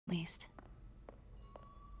taste.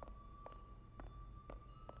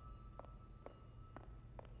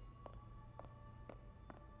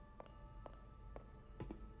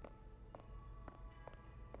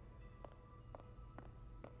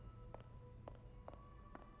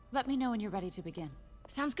 Let me know when you're ready to begin.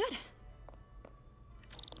 Sounds good.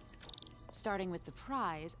 Starting with the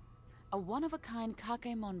prize, a one-of-a-kind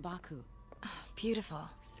kake monbaku. Beautiful.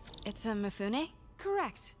 It's a Mifune?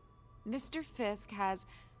 Correct. Mr. Fisk has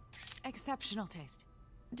exceptional taste.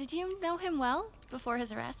 Did you know him well before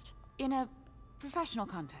his arrest? In a professional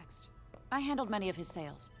context, I handled many of his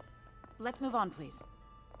sales. Let's move on, please.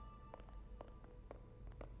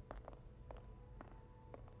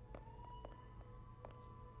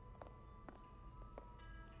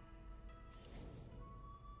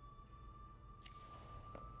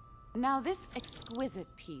 Now, this exquisite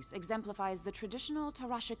piece exemplifies the traditional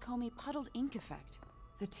Tarashikomi puddled ink effect.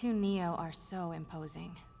 The two Neo are so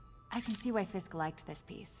imposing. I can see why Fisk liked this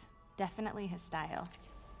piece. Definitely his style.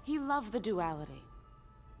 He loved the duality.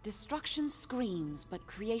 Destruction screams, but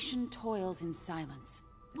creation toils in silence.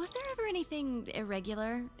 Was there ever anything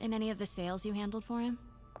irregular in any of the sales you handled for him?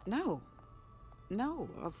 No. No,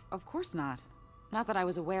 of course not. Not that I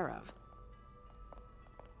was aware of.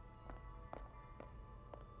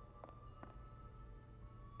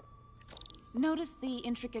 Notice the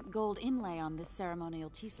intricate gold inlay on this ceremonial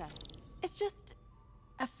tea set. It's just...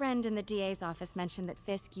 a friend in the DA's office mentioned that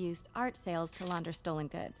Fisk used art sales to launder stolen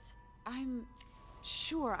goods. I'm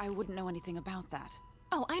sure I wouldn't know anything about that.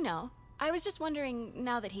 Oh, I know. I was just wondering,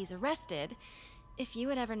 now that he's arrested, if you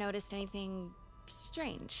had ever noticed anything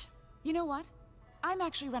strange. You know what? I'm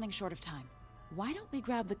actually running short of time. Why don't we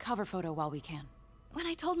grab the cover photo while we can? When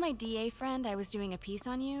I told my DA friend I was doing a piece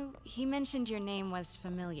on you, he mentioned your name was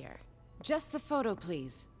familiar. Just the photo,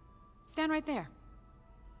 please. Stand right there.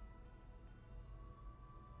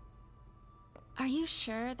 Are you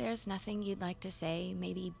sure there's nothing you'd like to say,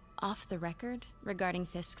 maybe off the record, regarding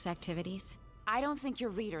Fisk's activities? I don't think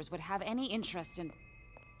your readers would have any interest in...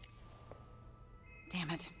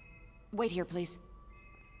 Damn it. Wait here, please.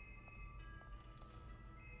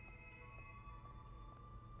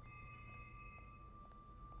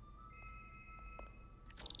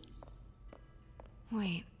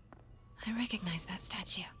 Wait. I recognize that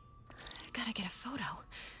statue. Gotta get a photo.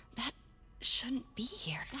 That shouldn't be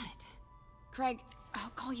here. Got it. Craig,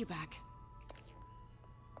 I'll call you back.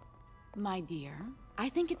 My dear, I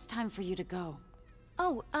think it's time for you to go.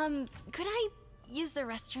 Oh, could I use the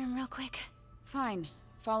restroom real quick? Fine.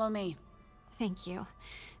 Follow me. Thank you.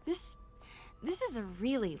 This is a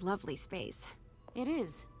really lovely space. It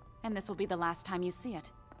is. And this will be the last time you see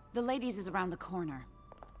it. The ladies is around the corner.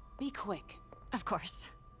 Be quick. Of course.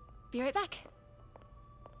 Be right back.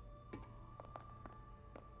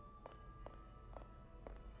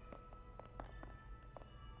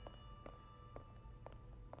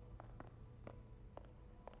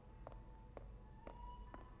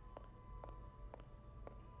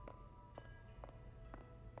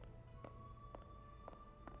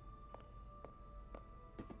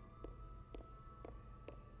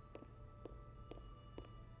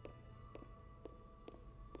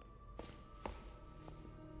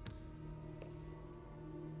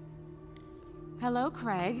 Hello,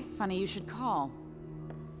 Craig. Funny you should call.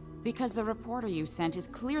 Because the reporter you sent is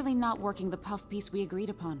clearly not working the puff piece we agreed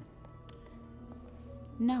upon.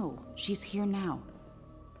 No, she's here now.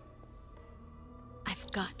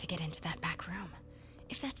 I've got to get into that back room.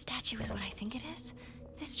 If that statue is what I think it is,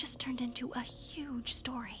 this just turned into a huge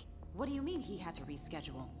story. What do you mean he had to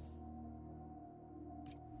reschedule?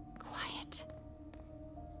 Quiet.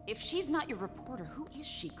 If she's not your reporter, who is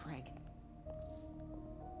she, Craig?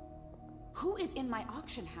 Who is in my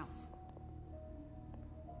auction house?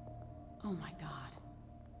 Oh my god.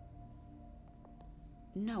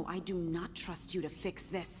 No, I do not trust you to fix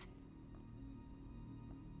this.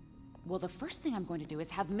 Well, the first thing I'm going to do is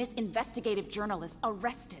have Miss Investigative Journalist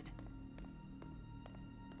arrested.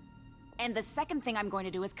 And the second thing I'm going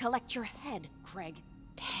to do is collect your head, Craig.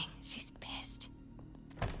 Dang, she's pissed.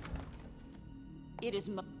 It is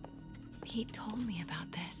Pete told me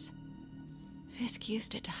about this. Fisk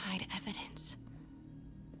used it to hide evidence.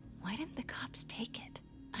 Why didn't the cops take it?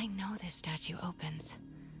 I know this statue opens,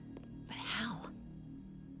 but how?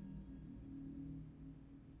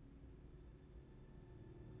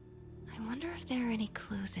 I wonder if there are any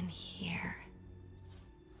clues in here.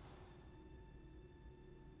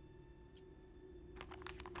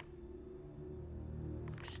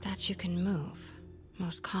 Statue can move.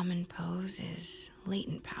 Most common pose is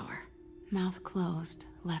latent power. Mouth closed,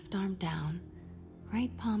 left arm down,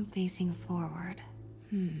 right palm facing forward.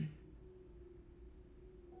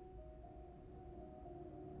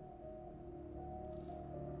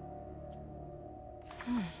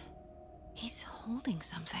 He's holding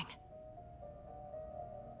something.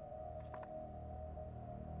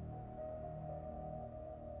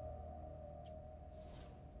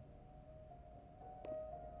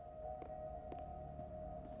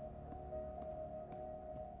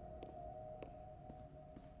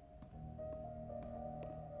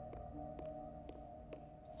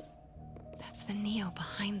 That's the Neo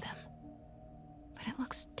behind them. But it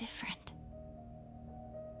looks different.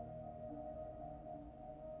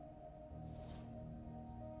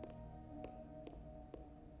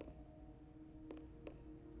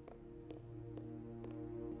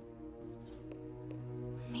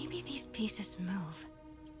 Maybe these pieces move.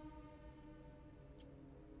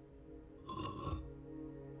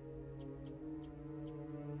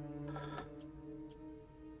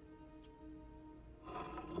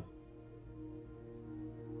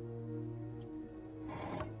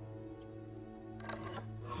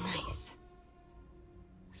 Nice.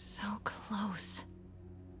 So close.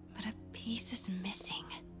 But a piece is missing.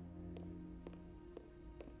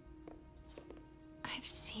 I've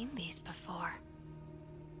seen these before.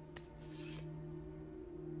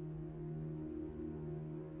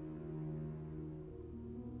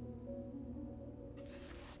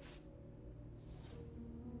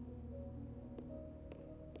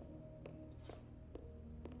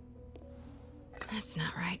 That's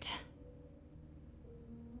not right.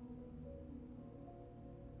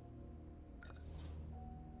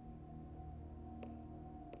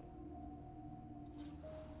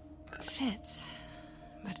 Fits,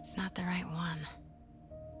 but it's not the right one.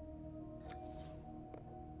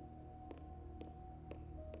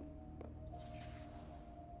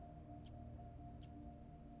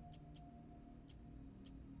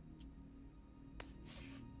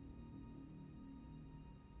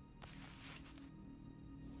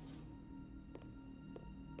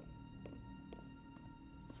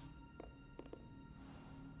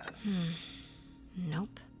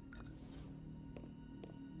 Nope.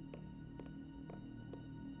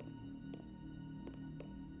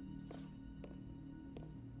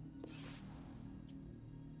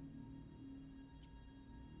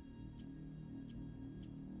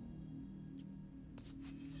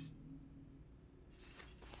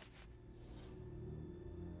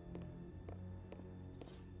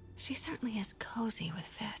 She certainly is cozy with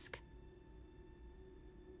Fisk.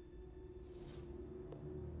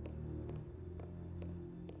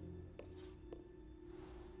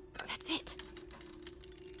 That's it.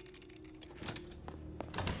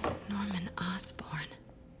 Norman Osborn.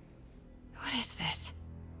 What is this?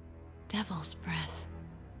 Devil's breath.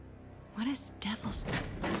 What is devil's...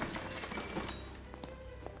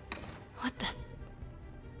 What the...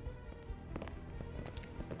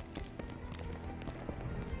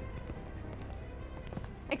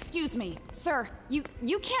 Excuse me, sir. You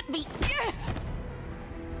can't be...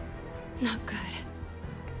 Not good.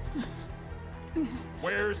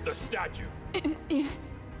 Where's the statue?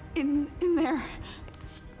 In there.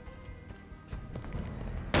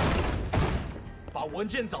 把文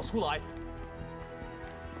件找出来。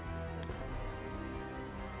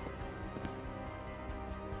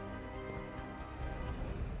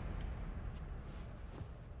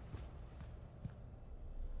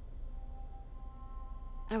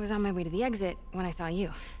 I was on my way to the exit when I saw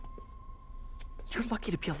you. You're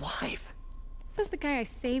lucky to be alive. Says the guy I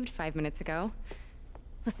saved 5 minutes ago.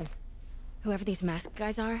 Listen, whoever these masked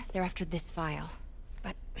guys are, they're after this file.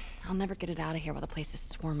 But I'll never get it out of here while the place is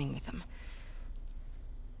swarming with them.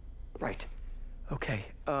 Right. Okay,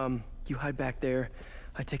 you hide back there.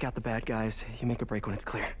 I take out the bad guys. You make a break when it's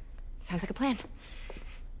clear. Sounds like a plan.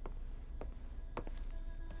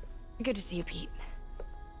 Good to see you, Pete.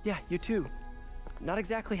 Yeah, you too. Not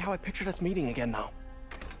exactly how I pictured us meeting again, though.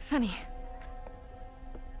 Funny.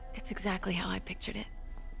 It's exactly how I pictured it.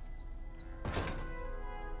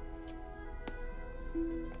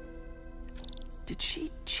 Did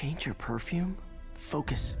she change her perfume?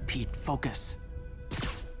 Focus, Pete, focus.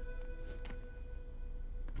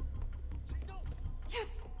 Yes.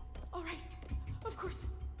 All right. Of course.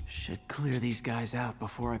 Should clear these guys out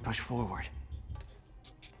before I push forward.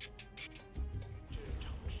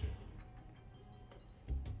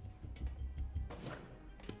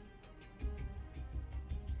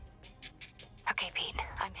 Okay, Pete.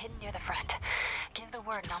 I'm hidden near the front. Give the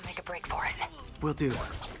word and I'll make a break for it. Will do.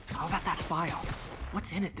 How about that file?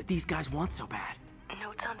 What's in it that these guys want so bad?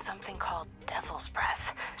 Notes on something called Devil's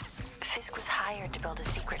Breath. Fisk was hired to build a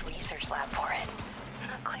secret research lab for it.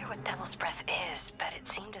 Not clear what Devil's Breath is, but it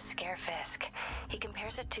seemed to scare Fisk. He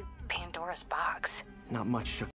compares it to Pandora's box. Not much shook